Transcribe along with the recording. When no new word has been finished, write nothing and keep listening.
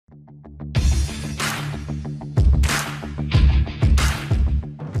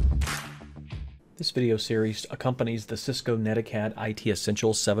This video series accompanies the Cisco Netacad IT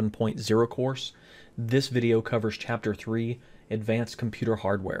Essentials 7.0 course. This video covers Chapter 3, Advanced Computer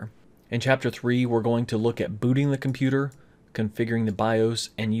Hardware. In Chapter 3, we're going to look at booting the computer, configuring the BIOS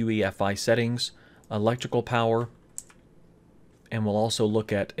and UEFI settings, electrical power, and we'll also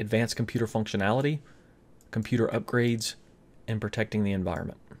look at advanced computer functionality, computer upgrades, and protecting the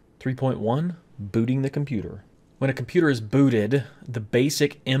environment. 3.1, booting the computer. When a computer is booted, the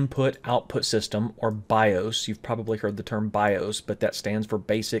basic input-output system, or BIOS, you've probably heard the term BIOS, but that stands for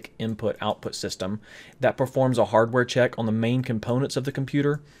Basic Input-Output System, that performs a hardware check on the main components of the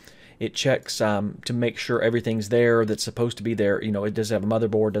computer. It checks to make sure everything's there that's supposed to be there. You know, does it have a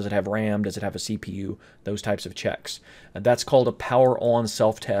motherboard? Does it have RAM? Does it have a CPU? Those types of checks. That's called a power-on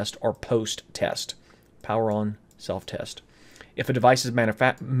self-test or post-test. Power-on self-test. If a device is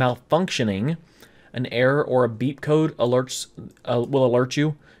malfunctioning, an error or a beep code will alert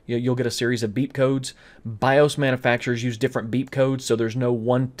you. You'll get a series of beep codes. BIOS manufacturers use different beep codes, so there's no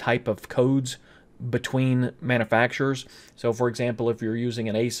one type of codes between manufacturers. So for example, if you're using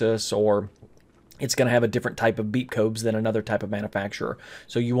an Asus, or it's going to have a different type of beep codes than another type of manufacturer.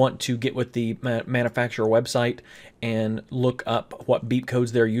 So you want to get with the manufacturer website and look up what beep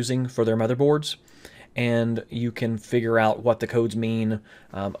codes they're using for their motherboards, and you can figure out what the codes mean.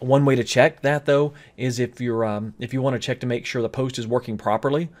 One way to check that, though, is if you want to check to make sure the post is working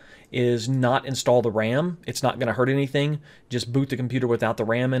properly, is not install the RAM. It's not going to hurt anything. Just boot the computer without the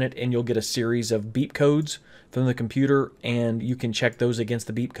RAM in it, and you'll get a series of beep codes from the computer, and you can check those against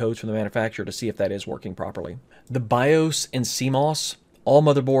the beep codes from the manufacturer to see if that is working properly. The BIOS and CMOS, all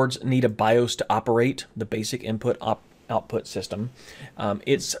motherboards need a BIOS to operate, the basic input-output system.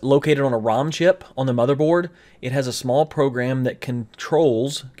 It's located on a ROM chip on the motherboard. It has a small program that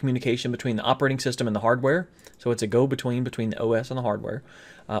controls communication between the operating system and the hardware. So it's a go-between between the OS and the hardware.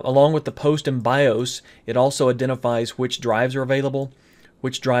 Along with the post and BIOS, it also identifies which drives are available,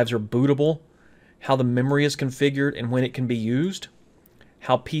 which drives are bootable, how the memory is configured and when it can be used,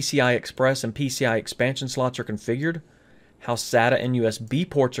 how PCI Express and PCI expansion slots are configured, how SATA and USB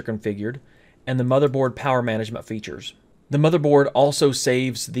ports are configured, and the motherboard power management features. The motherboard also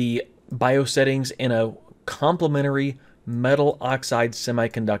saves the BIOS settings in a complementary metal oxide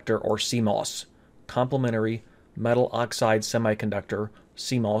semiconductor, or CMOS. Complementary metal oxide semiconductor,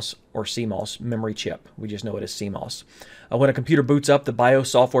 CMOS, or CMOS memory chip. We just know it as CMOS. When a computer boots up, the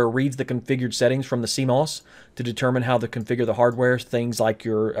BIOS software reads the configured settings from the CMOS to determine how to configure the hardware, things like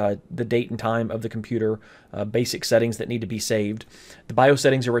the date and time of the computer, basic settings that need to be saved. The BIOS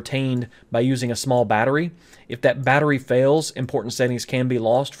settings are retained by using a small battery. If that battery fails, important settings can be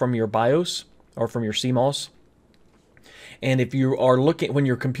lost from your BIOS or from your CMOS. And if you are looking, when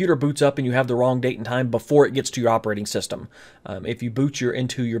your computer boots up and you have the wrong date and time before it gets to your operating system, if you boot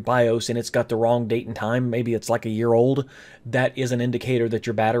into your BIOS and it's got the wrong date and time, maybe it's like a year old, that is an indicator that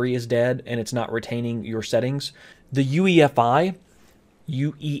your battery is dead and it's not retaining your settings. The UEFI,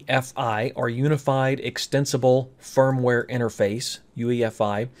 or Unified Extensible Firmware Interface,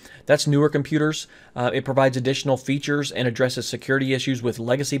 UEFI, that's newer computers. It provides additional features and addresses security issues with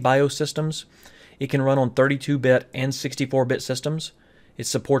legacy BIOS systems. It can run on 32-bit and 64-bit systems. It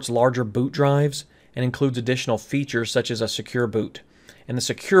supports larger boot drives and includes additional features such as a secure boot. And the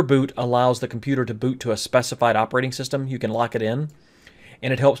secure boot allows the computer to boot to a specified operating system. You can lock it in,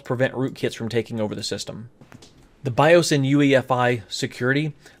 and it helps prevent rootkits from taking over the system. The BIOS and UEFI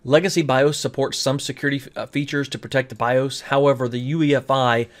security. Legacy BIOS supports some security features to protect the BIOS. However, the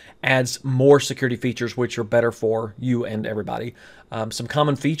UEFI adds more security features which are better for you and everybody. Some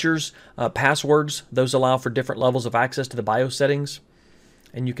common features, passwords. Those allow for different levels of access to the BIOS settings.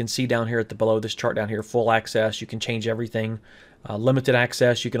 And you can see down here below this chart down here, full access. You can change everything. Limited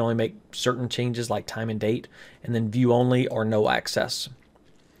access, you can only make certain changes like time and date. And then view only or no access.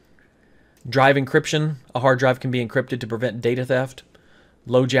 Drive encryption. A hard drive can be encrypted to prevent data theft.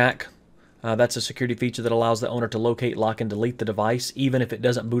 LoJack. That's a security feature that allows the owner to locate, lock, and delete the device, even if it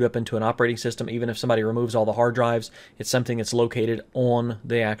doesn't boot up into an operating system. Even if somebody removes all the hard drives, it's something that's located on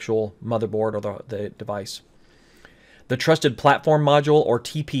the actual motherboard or the device. The Trusted Platform Module, or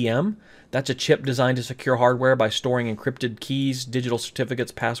TPM. That's a chip designed to secure hardware by storing encrypted keys, digital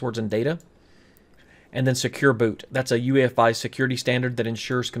certificates, passwords, and data. And then Secure Boot. That's a UEFI security standard that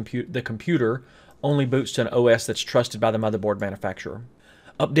ensures the computer only boots to an OS that's trusted by the motherboard manufacturer.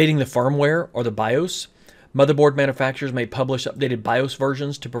 Updating the firmware, or the BIOS. Motherboard manufacturers may publish updated BIOS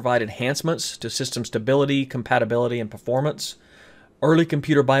versions to provide enhancements to system stability, compatibility, and performance. Early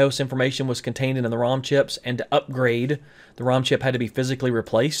computer BIOS information was contained in the ROM chips, and to upgrade, the ROM chip had to be physically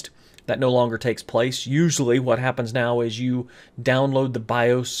replaced. That no longer takes place. Usually what happens now is you download the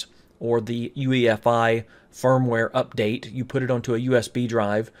BIOS or the UEFI firmware update. You put it onto a USB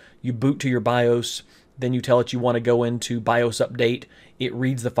drive, you boot to your BIOS, then you tell it you want to go into BIOS update. It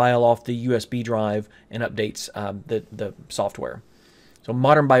reads the file off the USB drive and updates the software. So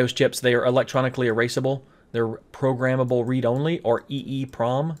modern BIOS chips, they are electronically erasable. They're programmable read-only, or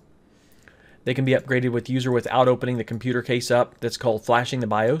EEPROM. They can be upgraded with user without opening the computer case up. That's called flashing the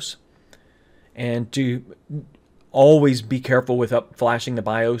BIOS. And to always be careful with flashing the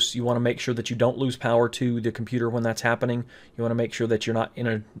BIOS. You want to make sure that you don't lose power to the computer when that's happening. You want to make sure that you're not in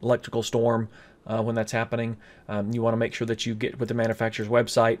an electrical storm when that's happening. You want to make sure that you get with the manufacturer's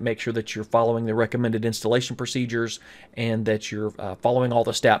website, make sure that you're following the recommended installation procedures, and that you're following all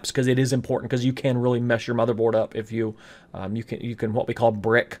the steps, because it is important, because you can really mess your motherboard up if you can what we call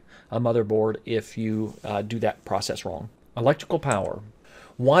brick a motherboard if you do that process wrong. Electrical power.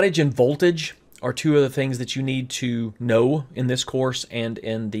 Wattage and voltage are two of the things that you need to know in this course and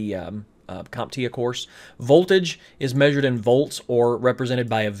in the CompTIA course. Voltage is measured in volts, or represented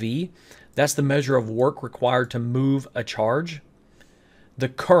by a V. That's the measure of work required to move a charge. The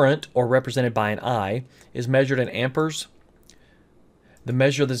current, or represented by an I, is measured in amperes. The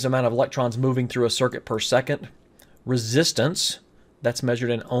measure of this amount of electrons moving through a circuit per second. Resistance, that's measured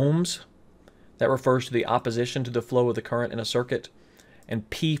in ohms. That refers to the opposition to the flow of the current in a circuit. And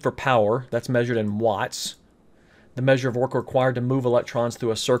P for power, that's measured in watts. The measure of work required to move electrons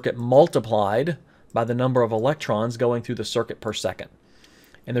through a circuit multiplied by the number of electrons going through the circuit per second.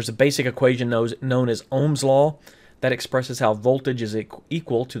 And there's a basic equation known as Ohm's law that expresses how voltage is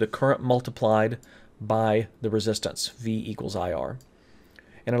equal to the current multiplied by the resistance, V equals IR.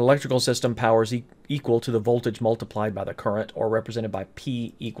 In an electrical system, power is equal to the voltage multiplied by the current, or represented by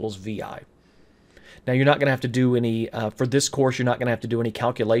P equals VI. Now, you're not going to have to do any, for this course, you're not going to have to do any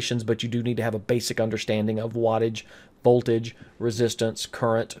calculations, but you do need to have a basic understanding of wattage, voltage, resistance,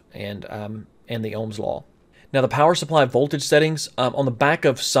 current, and the Ohm's law. Now, the power supply voltage settings, on the back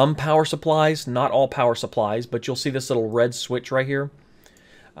of some power supplies, not all power supplies, but you'll see this little red switch right here.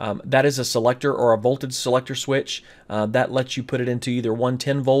 That is a selector, or a voltage selector switch. That lets you put it into either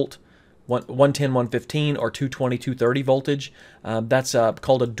 110 volt, 110, 115, or 220, 230 voltage. That's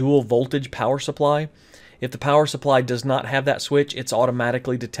called a dual voltage power supply. If the power supply does not have that switch, it's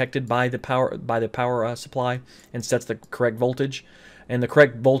automatically detected by the power supply and sets the correct voltage. And the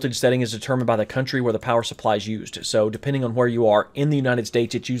correct voltage setting is determined by the country where the power supply is used. So depending on where you are in the United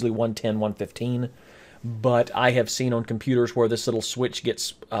States, it's usually 110, 115. But I have seen on computers where this little switch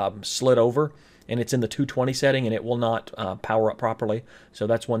gets slid over, and it's in the 220 setting, and it will not power up properly. So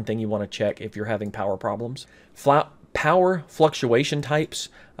that's one thing you want to check if you're having power problems. Power fluctuation types.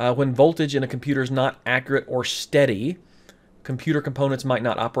 When voltage in a computer is not accurate or steady, computer components might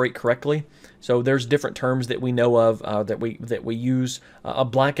not operate correctly. So there's different terms that we know of that we use. A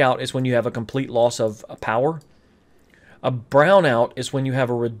blackout is when you have a complete loss of power. A brownout is when you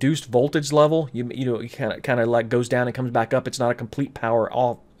have a reduced voltage level. You kind of like goes down and comes back up. It's not a complete power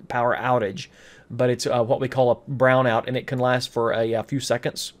outage, but it's what we call a brownout, and it can last for a few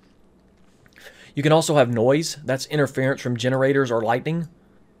seconds. You can also have noise. That's interference from generators or lightning.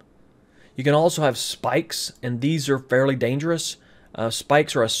 You can also have spikes, and these are fairly dangerous.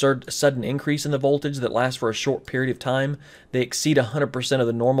 Spikes are a sudden increase in the voltage that lasts for a short period of time. They exceed 100% of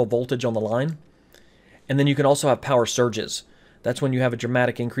the normal voltage on the line. And then you can also have power surges. That's when you have a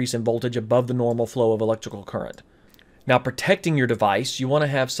dramatic increase in voltage above the normal flow of electrical current. Now, protecting your device, you want to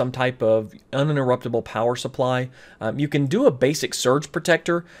have some type of uninterruptible power supply. You can do a basic surge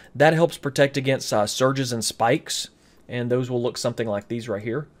protector. That helps protect against surges and spikes, and those will look something like these right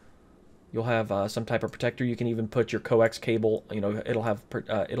here. You'll have some type of protector. You can even put your coax cable. It'll have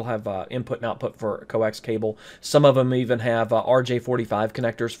input and output for coax cable. Some of them even have RJ45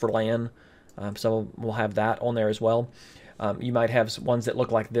 connectors for LAN. Some will have that on there as well. You might have ones that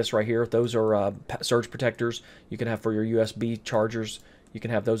look like this right here. Those are surge protectors. You can have for your USB chargers. You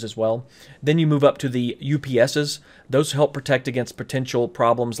can have those as well. Then you move up to the UPSs. Those help protect against potential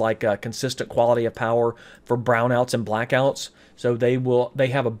problems like consistent quality of power for brownouts and blackouts. So they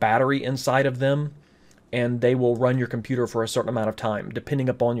have a battery inside of them, and they will run your computer for a certain amount of time, depending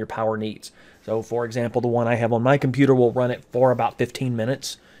upon your power needs. So, for example, the one I have on my computer will run it for about 15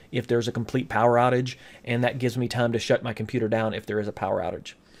 minutes if there's a complete power outage, and that gives me time to shut my computer down if there is a power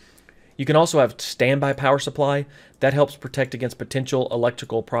outage. You can also have standby power supply. That helps protect against potential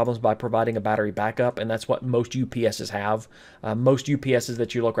electrical problems by providing a battery backup, and that's what most UPSs have. Most UPSs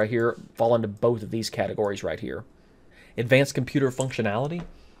that you look right here fall into both of these categories right here. Advanced computer functionality.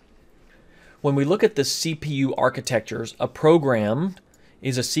 When we look at the CPU architectures, a program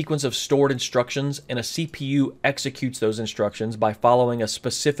is a sequence of stored instructions, and a CPU executes those instructions by following a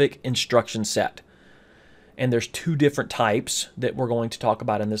specific instruction set. And there's two different types that we're going to talk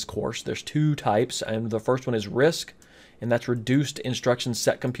about in this course. There's two types, and the first one is RISC, and that's reduced instruction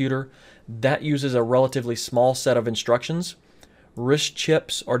set computer. That uses a relatively small set of instructions. RISC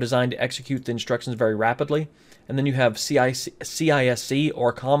chips are designed to execute the instructions very rapidly. And then you have CISC,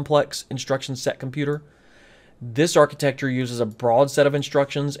 or complex instruction set computer. This architecture uses a broad set of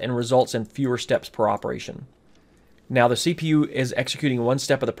instructions and results in fewer steps per operation. Now, the CPU is executing one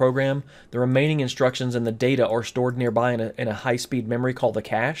step of the program. The remaining instructions and the data are stored nearby in a high-speed memory called the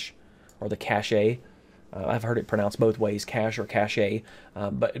cache, or the cache. I've heard it pronounced both ways, cache or cache,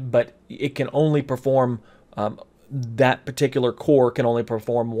 but it can only perform, that particular core can only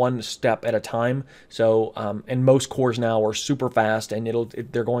perform one step at a time. So, and most cores now are super fast, and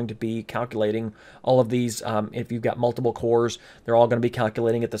they're going to be calculating all of these. If you've got multiple cores, they're all going to be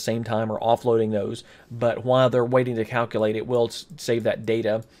calculating at the same time or offloading those. But while they're waiting to calculate, it will save that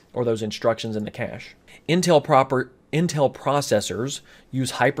data or those instructions in the cache. Intel processors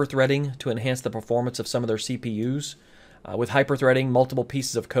use hyperthreading to enhance the performance of some of their CPUs. With hyperthreading, multiple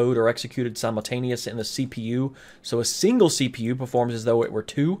pieces of code are executed simultaneously in the CPU, so a single CPU performs as though it were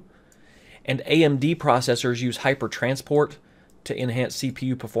two. And AMD processors use hypertransport to enhance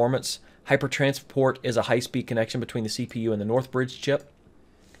CPU performance. Hypertransport is a high-speed connection between the CPU and the North Bridge chip.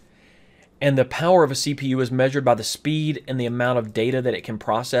 And the power of a CPU is measured by the speed and the amount of data that it can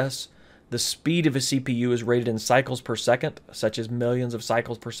process. The speed of a CPU is rated in cycles per second, such as millions of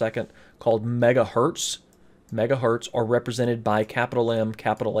cycles per second, called megahertz. Megahertz are represented by capital M,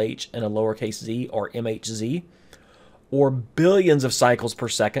 capital H, and a lowercase z, or MHz, or billions of cycles per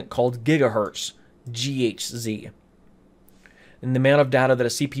second, called gigahertz, GHz. And the amount of data that a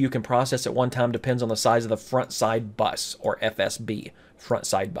CPU can process at one time depends on the size of the front side bus, or FSB, front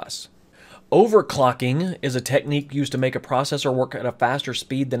side bus. Overclocking is a technique used to make a processor work at a faster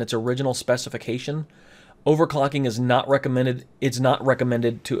speed than its original specification. Overclocking is not recommended. It's not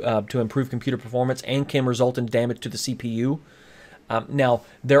recommended to improve computer performance and can result in damage to the CPU. Now,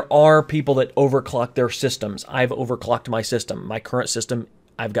 there are people that overclock their systems. I've overclocked my system. My current system,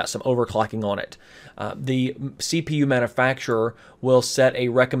 I've got some overclocking on it. The CPU manufacturer will set a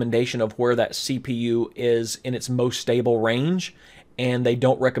recommendation of where that CPU is in its most stable range, and they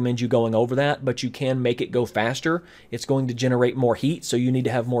don't recommend you going over that, but you can make it go faster. It's going to generate more heat, so you need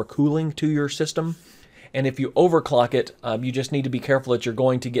to have more cooling to your system. And if you overclock it, you just need to be careful that you're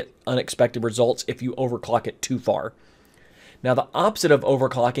going to get unexpected results if you overclock it too far. Now, the opposite of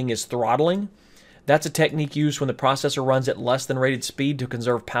overclocking is throttling. That's a technique used when the processor runs at less than rated speed to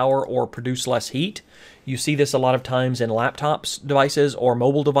conserve power or produce less heat. You see this a lot of times in laptops devices or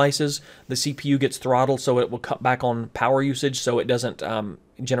mobile devices. The CPU gets throttled so it will cut back on power usage so it doesn't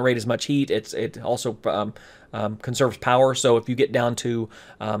generate as much heat. It also conserves power. So if you get down to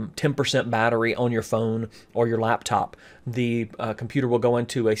 10% battery on your phone or your laptop, the computer will go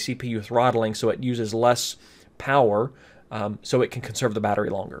into a CPU throttling so it uses less power so it can conserve the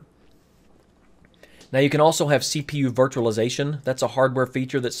battery longer. Now, you can also have CPU virtualization. That's a hardware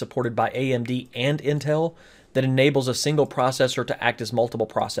feature that's supported by AMD and Intel that enables a single processor to act as multiple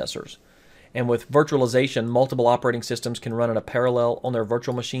processors. And with virtualization, multiple operating systems can run in a parallel on their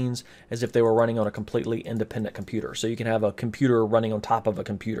virtual machines as if they were running on a completely independent computer. So you can have a computer running on top of a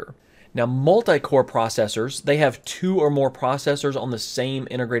computer. Now, multi-core processors, they have two or more processors on the same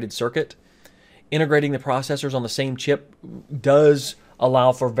integrated circuit. Integrating the processors on the same chip does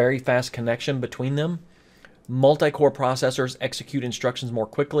allow for very fast connection between them. Multi-core processors execute instructions more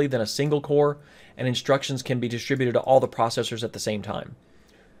quickly than a single core, and instructions can be distributed to all the processors at the same time.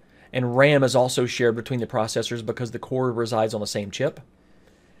 And RAM is also shared between the processors because the core resides on the same chip.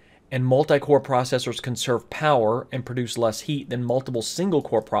 And multi-core processors conserve power and produce less heat than multiple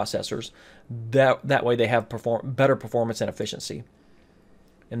single-core processors. That way they have better performance and efficiency.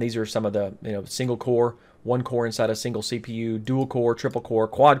 And these are some of the single core, one core inside a single CPU, dual core, triple core,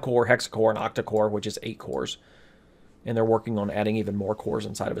 quad core, hexacore, and octa-core, which is 8 cores. And they're working on adding even more cores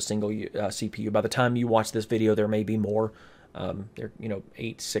inside of a single CPU. By the time you watch this video, there may be more. They're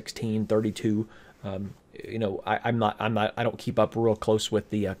 8, 16, 32. I don't keep up real close with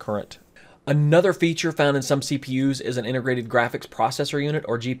the current. Another feature found in some CPUs is an integrated graphics processor unit,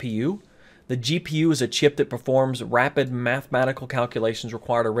 or GPU. The GPU is a chip that performs rapid mathematical calculations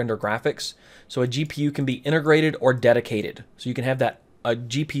required to render graphics. So a GPU can be integrated or dedicated. So you can have a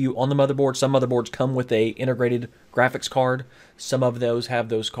GPU on the motherboard. Some motherboards come with a integrated graphics card. Some of those have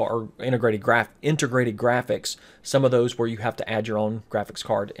those integrated graphics. Some of those where you have to add your own graphics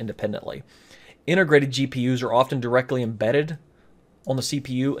card independently. Integrated GPUs are often directly embedded on the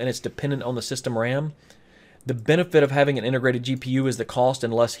CPU and it's dependent on the system RAM. The benefit of having an integrated GPU is the cost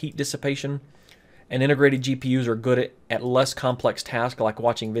and less heat dissipation. And integrated GPUs are good at less complex tasks like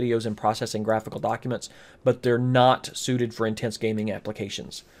watching videos and processing graphical documents, but they're not suited for intense gaming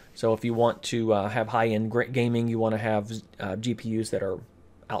applications. So if you want to have high-end gaming, you want to have GPUs that are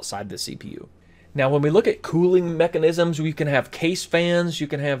outside the CPU. Now, when we look at cooling mechanisms, we can have case fans. You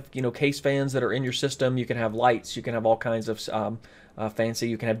can have, case fans that are in your system. You can have lights. You can have all kinds of fancy.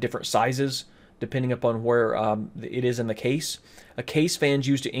 You can have different sizes depending upon where it is in the case. A case fan is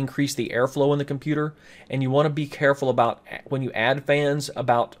used to increase the airflow in the computer, and you want to be careful about when you add fans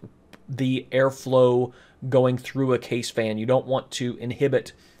about the airflow going through a case fan. You don't want to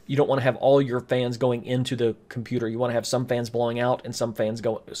inhibit. You don't want to have all your fans going into the computer. You want to have some fans blowing out and some fans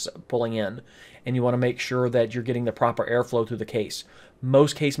pulling in. And you want to make sure that you're getting the proper airflow through the case.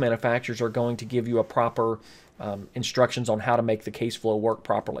 Most case manufacturers are going to give you a proper instructions on how to make the case flow work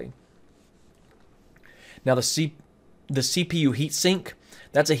properly. Now the CPU heatsink,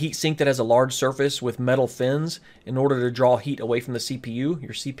 that's a heatsink that has a large surface with metal fins. In order to draw heat away from the CPU,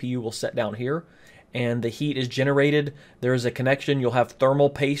 your CPU will set down here, and the heat is generated. There is a connection. You'll have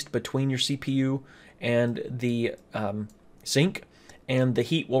thermal paste between your CPU and the sink, and the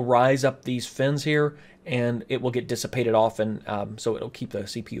heat will rise up these fins here, and it will get dissipated off, and so it'll keep the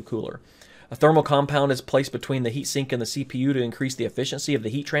CPU cooler. A thermal compound is placed between the heatsink and the CPU to increase the efficiency of the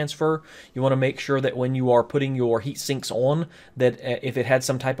heat transfer. You want to make sure that when you are putting your heat sinks on, that if it had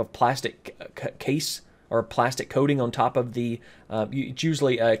some type of plastic case or plastic coating on top of the, it's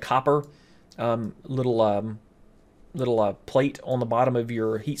usually a copper little plate on the bottom of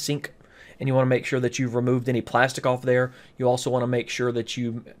your heat sink, and you want to make sure that you've removed any plastic off there. You also want to make sure that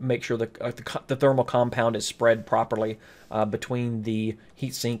the thermal compound is spread properly between the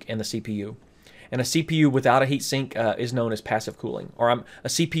heatsink and the CPU. And a CPU without a heatsink is known as passive cooling, or a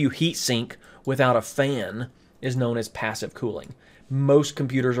CPU heatsink without a fan is known as passive cooling. Most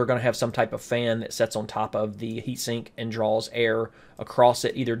computers are going to have some type of fan that sits on top of the heatsink and draws air across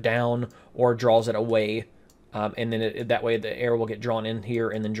it, either down or draws it away. And then that way the air will get drawn in here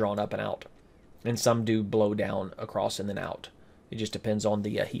and then drawn up and out. And some do blow down across and then out. It just depends on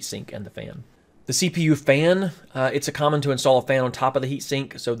the heatsink and the fan. The CPU fan, it's common to install a fan on top of the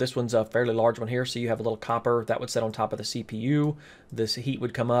heatsink. So this one's a fairly large one here. So you have a little copper that would sit on top of the CPU. This heat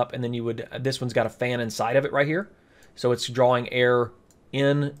would come up, and then this one's got a fan inside of it right here. So it's drawing air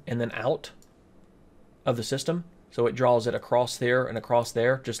in and then out of the system. So it draws it across there and across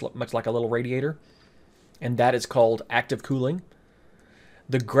there, just much like a little radiator. And that is called active cooling.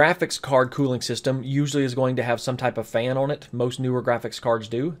 The graphics card cooling system usually is going to have some type of fan on it. Most newer graphics cards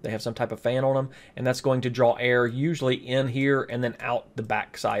do. They have some type of fan on them, and that's going to draw air usually in here and then out the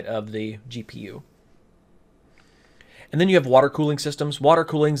back side of the GPU. And then you have water cooling systems. Water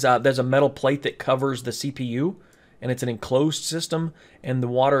cooling's there's a metal plate that covers the CPU, and it's an enclosed system, and the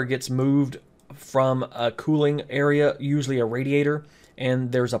water gets moved from a cooling area, usually a radiator,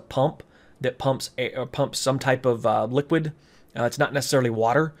 and there's a pump that pumps some type of liquid. It's not necessarily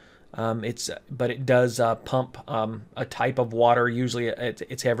water, but it does pump a type of water. Usually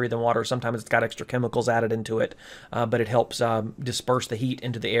it's heavier than water. Sometimes it's got extra chemicals added into it, but it helps disperse the heat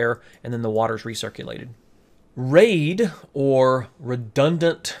into the air, and then the water's recirculated. RAID, or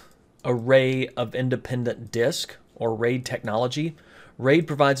redundant array of independent disk, or RAID technology. RAID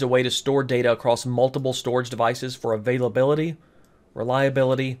provides a way to store data across multiple storage devices for availability,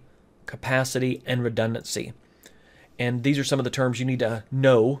 reliability, capacity, and redundancy. And these are some of the terms you need to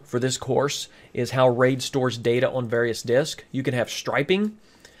know for this course, is how RAID stores data on various disks. You can have striping.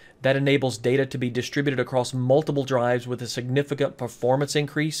 That enables data to be distributed across multiple drives with a significant performance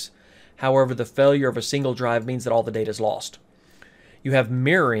increase. However, the failure of a single drive means that all the data is lost. You have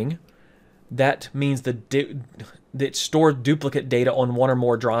mirroring. That means that it stores duplicate data on one or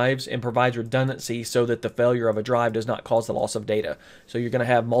more drives and provides redundancy so that the failure of a drive does not cause the loss of data. So you're going to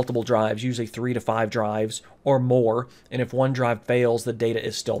have multiple drives, usually 3 to 5 drives or more, and if one drive fails, the data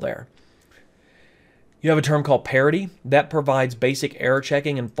is still there. You have a term called parity. That provides basic error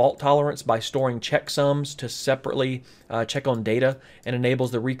checking and fault tolerance by storing checksums to separately check on data, and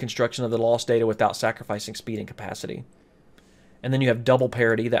enables the reconstruction of the lost data without sacrificing speed and capacity. And then you have double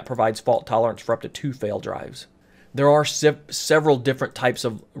parity that provides fault tolerance for up to 2 failed drives. There are several different types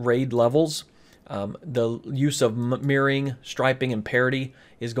of RAID levels. The use of mirroring, striping, and parity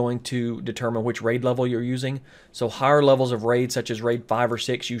is going to determine which RAID level you're using. So higher levels of RAID, such as RAID 5 or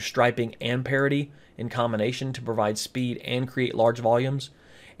 6, use striping and parity in combination to provide speed and create large volumes.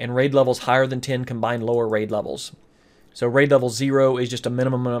 And RAID levels higher than 10 combine lower RAID levels. So RAID level 0 is just a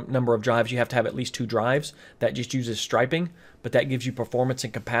minimum number of drives. You have to have at least 2 drives. That just uses striping, but that gives you performance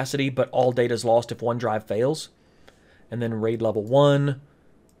and capacity, but all data is lost if one drive fails. And then RAID level 1,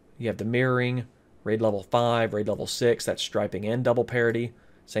 you have the mirroring. RAID level 5, RAID level 6, that's striping and double parity.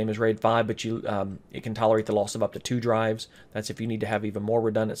 Same as RAID 5, but it can tolerate the loss of up to 2 drives. That's if you need to have even more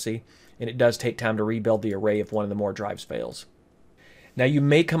redundancy. And it does take time to rebuild the array if one of the more drives fails. Now you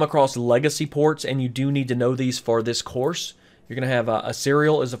may come across legacy ports, and you do need to know these for this course. You're going to have a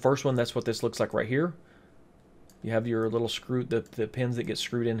serial is the first one. That's what this looks like right here. You have your little screw, the pins that get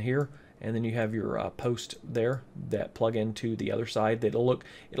screwed in here, and then you have your post there that plug into the other side. It'll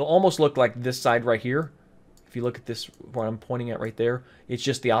almost look like this side right here. If you look at this, what I'm pointing at right there, it's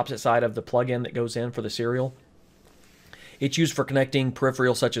just the opposite side of the plug-in that goes in for the serial. It's used for connecting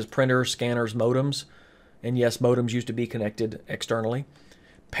peripherals such as printers, scanners, modems. And yes, modems used to be connected externally.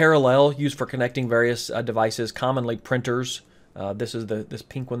 Parallel, used for connecting various devices, commonly printers. This is this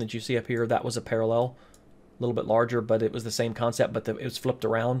pink one that you see up here. That was a parallel, a little bit larger, but it was the same concept, but it was flipped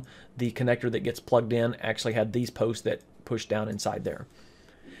around. The connector that gets plugged in actually had these posts that push down inside there.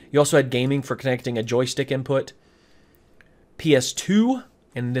 You also had gaming for connecting a joystick input. PS2,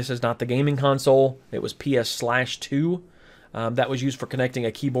 and this is not the gaming console. It was PS/2. That was used for connecting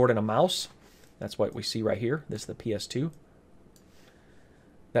a keyboard and a mouse. That's what we see right here. This is the PS2.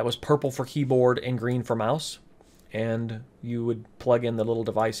 That was purple for keyboard and green for mouse. And you would plug in the little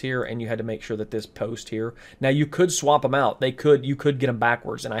device here, and you had to make sure that this post here. Now you could swap them out. You could get them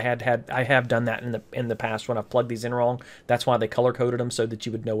backwards, and I have done that in the past when I've plugged these in wrong. That's why they color coded them so that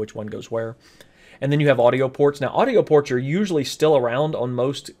you would know which one goes where. And then you have audio ports. Now audio ports are usually still around on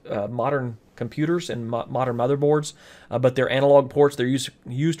most modern computers and modern motherboards, but they're analog ports. They're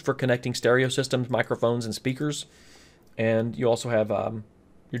used for connecting stereo systems, microphones, and speakers. And you also have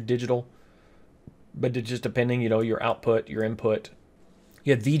your digital, but it's just depending, your output, your input.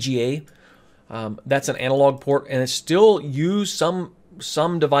 You have VGA. That's an analog port, and it's still used.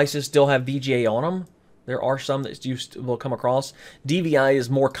 Some devices still have VGA on them. There are some that you will come across. DVI is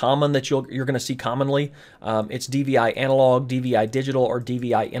more common that you're going to see commonly. It's DVI analog, DVI digital, or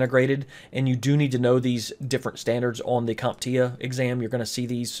DVI integrated, and you do need to know these different standards on the CompTIA exam. You're going to see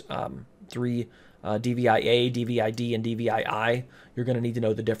these 3, DVI-A, DVI-D, and DVI-I. You're going to need to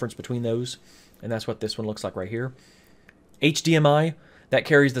know the difference between those, and that's what this one looks like right here. HDMI, that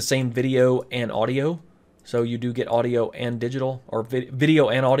carries the same video and audio. So you do get audio and digital, or video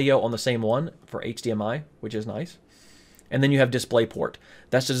and audio on the same one for HDMI, which is nice. And then you have DisplayPort.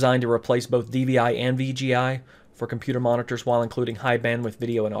 That's designed to replace both DVI and VGI for computer monitors while including high bandwidth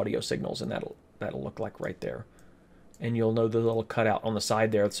video and audio signals, and that'll look like right there. And you'll know the little cutout on the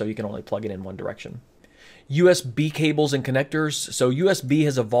side there, so you can only plug it in one direction. USB cables and connectors. So USB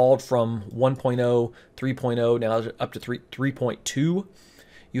has evolved from 1.0, 3.0, now up to 3.2.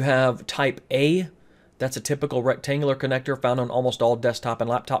 You have Type A. That's a typical rectangular connector found on almost all desktop and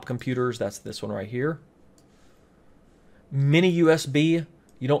laptop computers. That's this one right here. Mini USB,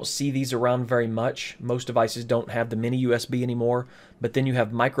 you don't see these around very much. Most devices don't have the mini USB anymore. But then you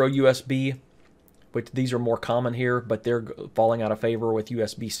have micro USB, which these are more common here, but they're falling out of favor with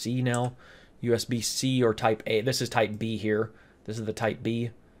USB-C now. USB-C or Type A. This is Type B here. This is the Type B,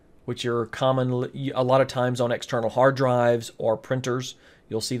 which are common a lot of times on external hard drives or printers.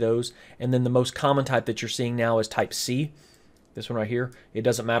 You'll see those. And then the most common type that you're seeing now is Type C. This one right here. It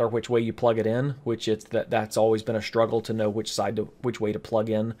doesn't matter which way you plug it in, that's always been a struggle to know which way to plug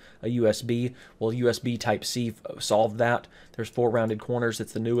in a USB. Well, USB Type C solved that. There's 4 rounded corners.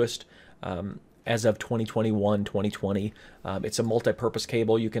 It's the newest. As of 2021, 2020. It's a multi-purpose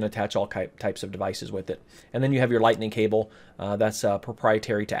cable. You can attach all types of devices with it. And then you have your lightning cable. That's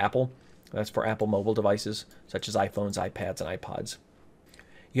proprietary to Apple. That's for Apple mobile devices, such as iPhones, iPads, and iPods.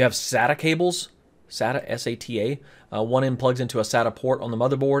 You have SATA cables, SATA, S-A-T-A. One end plugs into a SATA port on the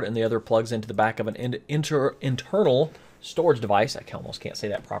motherboard, and the other plugs into the back of an internal storage device. I almost can't say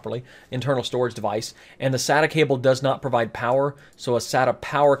that properly. Internal storage device. And the SATA cable does not provide power, so a SATA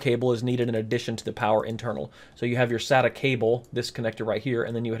power cable is needed in addition to the power internal. So you have your SATA cable, this connector right here,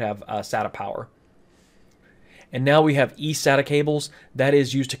 and then you would have SATA power. And now we have eSATA cables. That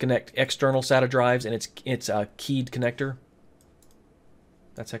is used to connect external SATA drives, and it's a keyed connector.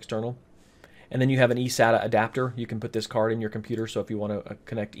 That's external. And then you have an eSATA adapter. You can put this card in your computer, so if you want to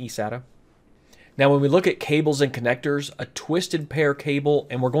connect eSATA. Now when we look at cables and connectors, a twisted pair cable,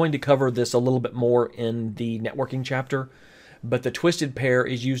 and we're going to cover this a little bit more in the networking chapter, but the twisted pair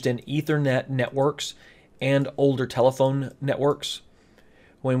is used in Ethernet networks and older telephone networks.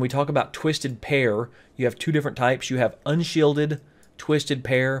 When we talk about twisted pair, you have 2 different types. You have unshielded twisted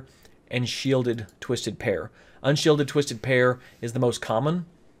pair and shielded twisted pair. Unshielded twisted pair is the most common,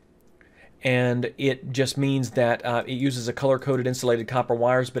 and it just means that it uses a color-coded insulated copper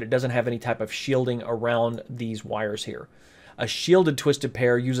wires, but it doesn't have any type of shielding around these wires here. A shielded twisted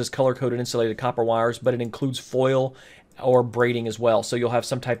pair uses color-coded insulated copper wires, but it includes foil or braiding as well. So you'll have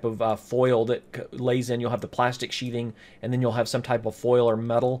some type of foil that lays in, you'll have the plastic sheathing, and then you'll have some type of foil or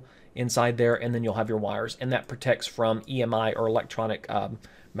metal inside there, and then you'll have your wires, and that protects from EMI or electronic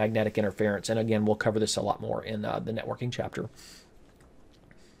magnetic interference. And again, we'll cover this a lot more in the networking chapter.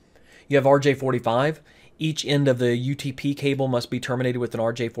 You have RJ45. Each end of the UTP cable must be terminated with an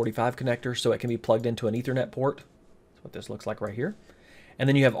RJ45 connector so it can be plugged into an Ethernet port. That's what this looks like right here. And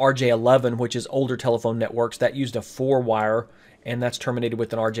then you have RJ11, which is older telephone networks. That used a 4-wire, and that's terminated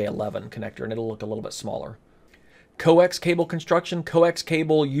with an RJ11 connector, and it'll look a little bit smaller. Coax cable construction. Coax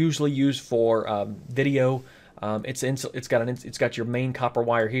cable usually used for video. It's got your main copper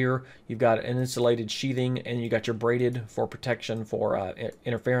wire here. You've got an insulated sheathing, and you got your braided for protection for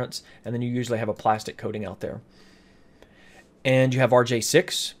interference, and then you usually have a plastic coating out there. And you have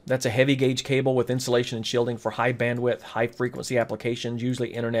RJ6. That's a heavy gauge cable with insulation and shielding for high bandwidth, high frequency applications,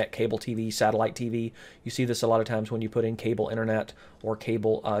 usually internet, cable TV, satellite TV. You see this a lot of times when you put in cable internet or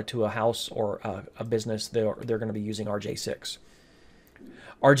cable to a house or a business. They're going to be using RJ6.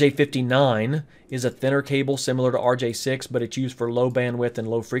 RJ59 is a thinner cable similar to RJ6, but it's used for low bandwidth and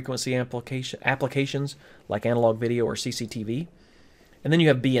low frequency applications like analog video or CCTV. And then you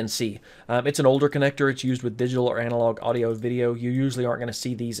have BNC. It's an older connector. It's used with digital or analog audio video. You usually aren't going to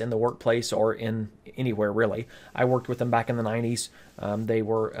see these in the workplace or in anywhere really. I worked with them back in the 90s.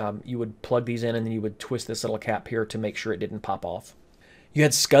 You would plug these in and then you would twist this little cap here to make sure it didn't pop off. You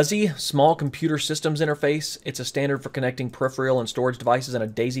had SCSI, Small Computer Systems Interface. It's a standard for connecting peripheral and storage devices in a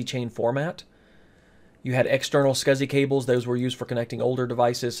daisy chain format. You had external SCSI cables. Those were used for connecting older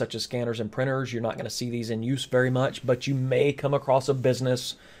devices such as scanners and printers. You're not going to see these in use very much, but you may come across a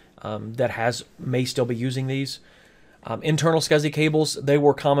business that may still be using these. Internal SCSI cables, they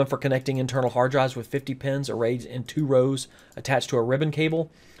were common for connecting internal hard drives with 50 pins arrayed in 2 rows attached to a ribbon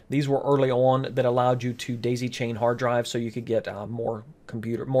cable. These were early on that allowed you to daisy chain hard drives so you could get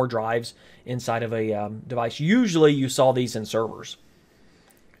more drives inside of a device. Usually you saw these in servers.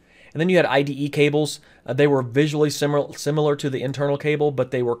 And then you had IDE cables. They were visually similar to the internal cable,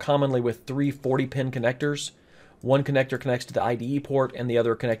 but they were commonly with 3 40-pin connectors. One connector connects to the IDE port and the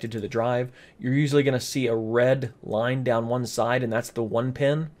other connected to the drive. You're usually going to see a red line down one side, and that's the 1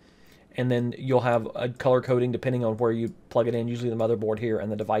 pin. And then you'll have a color coding depending on where you plug it in, usually the motherboard here and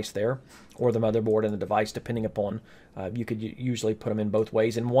the device there, or the motherboard and the device depending upon, you could usually put them in both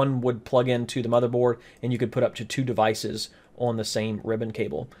ways. And one would plug into the motherboard, and you could put up to 2 devices on the same ribbon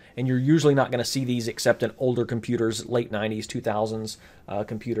cable. And you're usually not going to see these except in older computers, late 90s, 2000s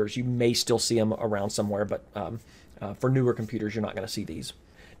computers. You may still see them around somewhere, but for newer computers, you're not going to see these.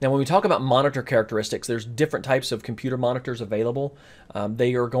 Now, when we talk about monitor characteristics, there's different types of computer monitors available.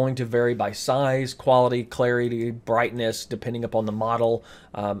 They are going to vary by size, quality, clarity, brightness, depending upon the model.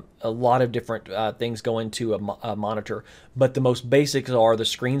 A lot of different things go into a monitor. But the most basics are the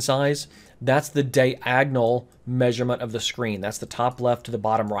screen size. That's the diagonal measurement of the screen. That's the top left to the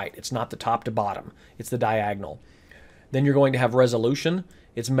bottom right. It's not the top to bottom. It's the diagonal. Then you're going to have resolution.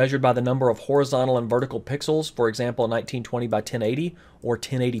 It's measured by the number of horizontal and vertical pixels, for example, 1920 by 1080 or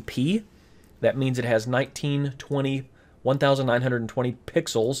 1080p. That means it has 1920, 1920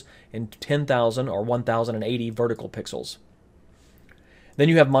 pixels and 10,000 or 1080 vertical pixels. Then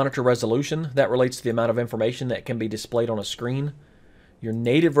you have monitor resolution. That relates to the amount of information that can be displayed on a screen. Your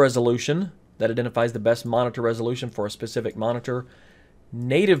native resolution, that identifies the best monitor resolution for a specific monitor.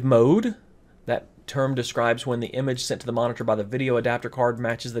 Native mode, that term describes when the image sent to the monitor by the video adapter card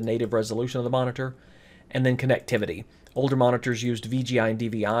matches the native resolution of the monitor. And then connectivity. Older monitors used VGI and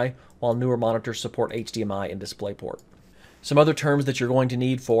DVI, while newer monitors support HDMI and DisplayPort. Some other terms that you're going to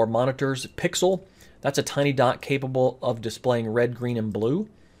need for monitors. Pixel, that's a tiny dot capable of displaying red, green, and blue.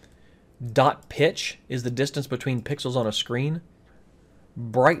 Dot pitch is the distance between pixels on a screen.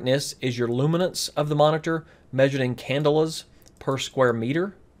 Brightness is your luminance of the monitor, measured in candelas per square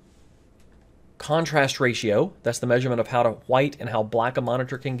meter. Contrast ratio, that's the measurement of how white and how black a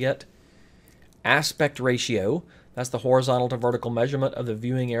monitor can get. Aspect ratio, that's the horizontal to vertical measurement of the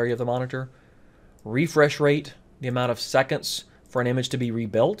viewing area of the monitor. Refresh rate, the amount of seconds for an image to be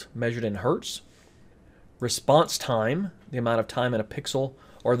rebuilt, measured in hertz. Response time, the amount of time in a pixel,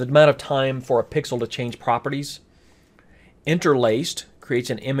 or the amount of time for a pixel to change properties. Interlaced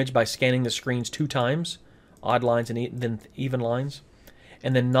creates an image by scanning the screens 2 times, odd lines and then even lines.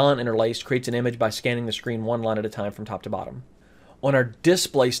 And then non-interlaced creates an image by scanning the screen 1 line at a time from top to bottom. On our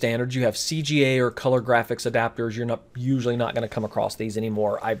display standards, you have CGA or color graphics adapters. You're usually not going to come across these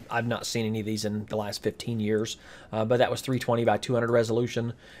anymore. I've not seen any of these in the last 15 years, but that was 320 by 200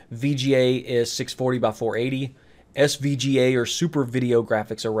 resolution. VGA is 640 by 480. SVGA or Super Video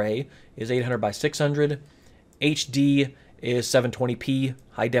Graphics Array is 800 by 600. HD is 720p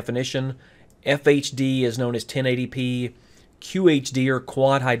high definition. FHD is known as 1080p. QHD or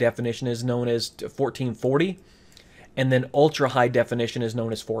Quad High Definition is known as 1440. And then ultra high definition is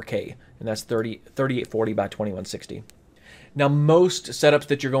known as 4K, and that's 3840 by 2160. Now, most setups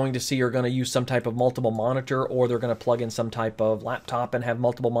that you're going to see are going to use some type of multiple monitor, or they're going to plug in some type of laptop and have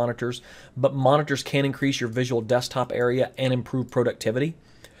multiple monitors, but monitors can increase your visual desktop area and improve productivity.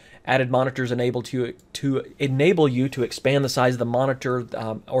 Added monitors enable you to expand the size of the monitor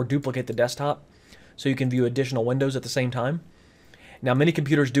or duplicate the desktop, so you can view additional windows at the same time. Now, many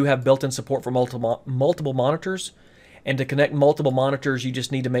computers do have built-in support for multiple monitors. And to connect multiple monitors, you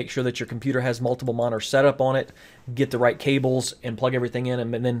just need to make sure that your computer has multiple monitors set up on it, get the right cables, and plug everything in,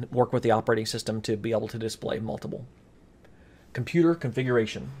 and then work with the operating system to be able to display multiple. Computer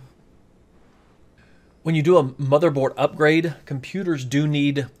configuration. When you do a motherboard upgrade, computers do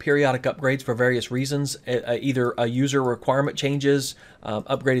need periodic upgrades for various reasons. Either a user requirement changes,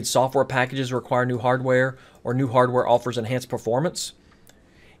 upgraded software packages require new hardware, or new hardware offers enhanced performance.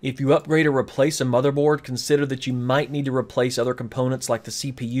 If you upgrade or replace a motherboard, consider that you might need to replace other components like the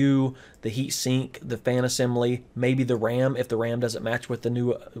CPU, the heatsink, the fan assembly, maybe the RAM if the RAM doesn't match with the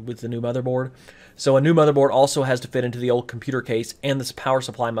new motherboard. So a new motherboard also has to fit into the old computer case, and this power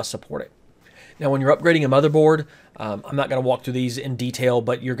supply must support it. Now, when you're upgrading a motherboard, I'm not going to walk through these in detail,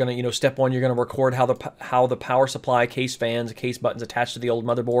 but you're going to, step one, you're going to record how the power supply, case fans, case buttons attached to the old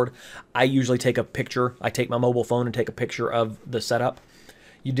motherboard. I usually take a picture. I take my mobile phone and take a picture of the setup.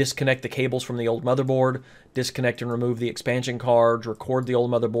 You disconnect the cables from the old motherboard, disconnect and remove the expansion cards, record the old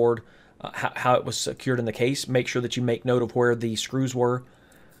motherboard, how it was secured in the case. Make sure that you make note of where the screws were.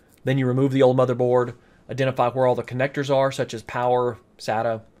 Then you remove the old motherboard, identify where all the connectors are, such as power,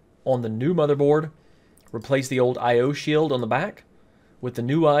 SATA, on the new motherboard. Replace the old I/O shield on the back with the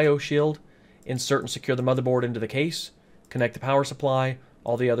new I/O shield. Insert and secure the motherboard into the case. Connect the power supply,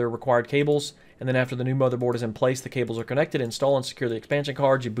 all the other required cables, and then after the new motherboard is in place, the cables are connected, install and secure the expansion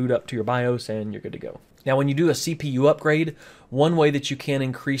cards, you boot up to your BIOS, and you're good to go. Now, when you do a CPU upgrade, one way that you can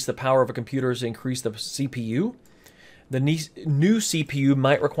increase the power of a computer is to increase the CPU. The new CPU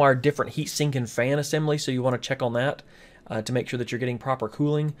might require different heatsink and fan assembly, so you want to check on that to make sure that you're getting proper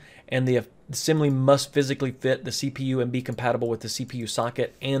cooling. And the assembly must physically fit the CPU and be compatible with the CPU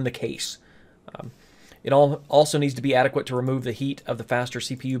socket and the case. It also needs to be adequate to remove the heat of the faster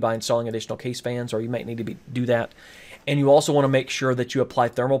CPU by installing additional case fans, or you might need to do that. And you also want to make sure that you apply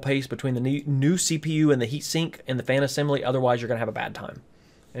thermal paste between the new CPU and the heatsink and the fan assembly. Otherwise, you're going to have a bad time.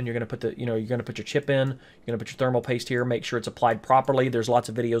 And you're going to put you're going to put your chip in. You're going to put your thermal paste here. Make sure it's applied properly. There's lots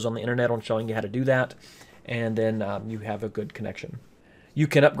of videos on the internet on showing you how to do that, and then you have a good connection. You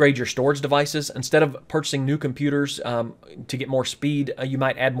can upgrade your storage devices. Instead of purchasing new computers to get more speed, you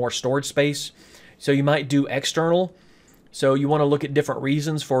might add more storage space. So you might do external. So you want to look at different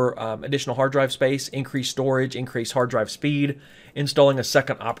reasons for additional hard drive space, increased storage, increased hard drive speed, installing a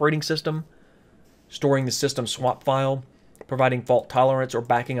second operating system, storing the system swap file, providing fault tolerance, or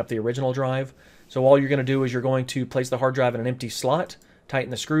backing up the original drive. So all you're going to do is you're going to place the hard drive in an empty slot,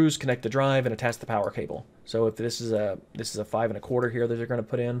 tighten the screws, connect the drive, and attach the power cable. So if this is a 5 1/4 here that they're going to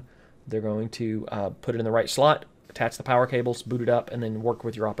put in, they're going to put it in the right slot, attach the power cables, boot it up, and then work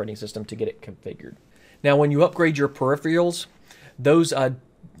with your operating system to get it configured. Now, when you upgrade your peripherals, those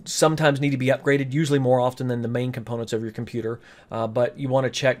sometimes need to be upgraded, usually more often than the main components of your computer. But you want to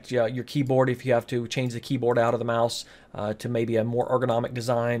check your keyboard if you have to change the keyboard out of the mouse to maybe a more ergonomic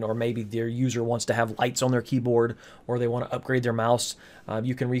design, or maybe their user wants to have lights on their keyboard, or they want to upgrade their mouse.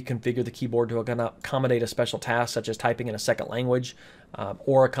 You can reconfigure the keyboard to accommodate a special task, such as typing in a second language,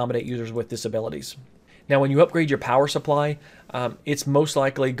 or accommodate users with disabilities. Now, when you upgrade your power supply, it's most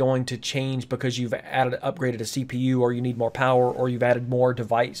likely going to change because you've upgraded a CPU, or you need more power, or you've added more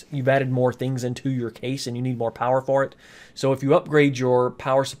things into your case and you need more power for it. So if you upgrade your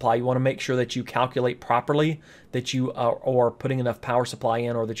power supply, you want to make sure that you calculate properly, that you are putting enough power supply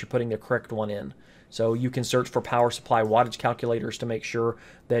in, or that you're putting the correct one in. So you can search for power supply wattage calculators to make sure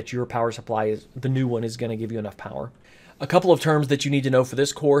that your power supply, the new one, is going to give you enough power. A couple of terms that you need to know for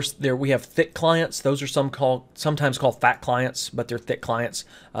this course. There we have thick clients. Those are sometimes called fat clients, but they're thick clients.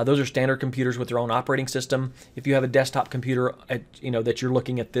 Those are standard computers with their own operating system. If you have a desktop computer, that you're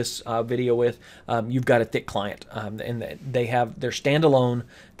looking at this video with, you've got a thick client, and they're standalone.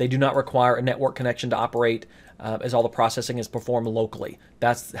 They do not require a network connection to operate, as all the processing is performed locally.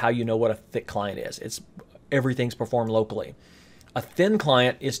 That's how you know what a thick client is. Everything's performed locally. A thin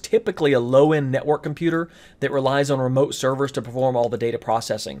client is typically a low-end network computer that relies on remote servers to perform all the data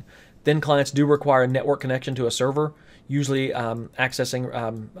processing. Thin clients do require a network connection to a server, usually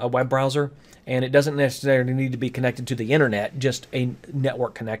accessing a web browser, and it doesn't necessarily need to be connected to the internet, just a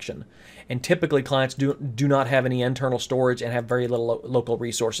network connection. And typically clients do not have any internal storage and have very little local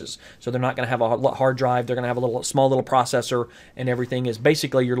resources. So they're not going to have a hard drive, they're going to have a small little processor, and everything is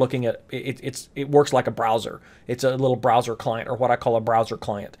basically, you're looking at, it works like a browser. It's a little browser client, or what I call a browser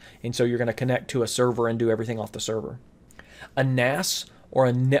client. And so you're going to connect to a server and do everything off the server. A NAS, or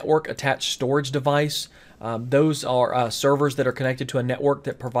a network attached storage device, those are servers that are connected to a network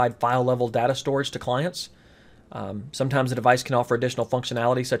that provide file level data storage to clients. Sometimes the device can offer additional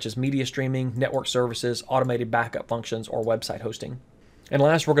functionality such as media streaming, network services, automated backup functions, or website hosting. And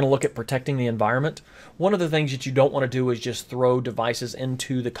last, we're going to look at protecting the environment. One of the things that you don't want to do is just throw devices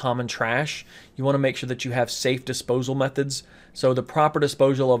into the common trash. You want to make sure that you have safe disposal methods. So the proper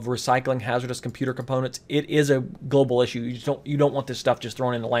disposal of recycling hazardous computer components, it is a global issue. You don't want this stuff just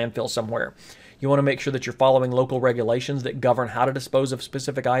thrown in the landfill somewhere. You want to make sure that you're following local regulations that govern how to dispose of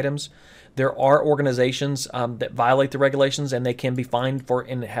specific items. There are organizations that violate the regulations, and they can be fined for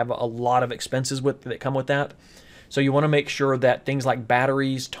and have a lot of expenses that come with that. So you want to make sure that things like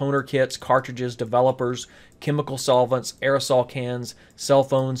batteries, toner kits, cartridges, developers, chemical solvents, aerosol cans, cell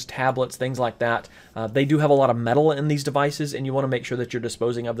phones, tablets, things like that, they do have a lot of metal in these devices, and you want to make sure that you're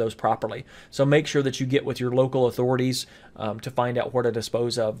disposing of those properly. So make sure that you get with your local authorities to find out where to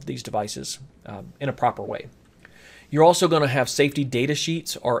dispose of these devices in a proper way. You're also going to have safety data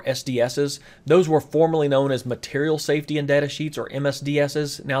sheets, or SDSs. Those were formerly known as material safety and data sheets, or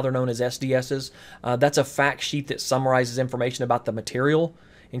MSDSs. Now they're known as SDSs. That's a fact sheet that summarizes information about the material,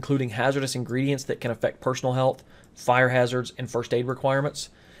 including hazardous ingredients that can affect personal health, fire hazards, and first aid requirements.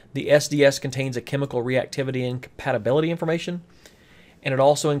 The SDS contains a chemical reactivity and compatibility information, and it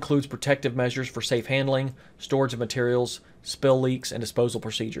also includes protective measures for safe handling, storage of materials, spill leaks, and disposal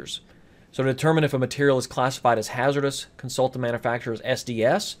procedures. So to determine if a material is classified as hazardous, consult the manufacturer's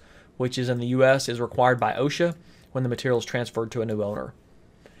SDS, which is in the US is required by OSHA when the material is transferred to a new owner.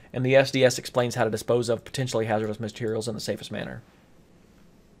 And the SDS explains how to dispose of potentially hazardous materials in the safest manner.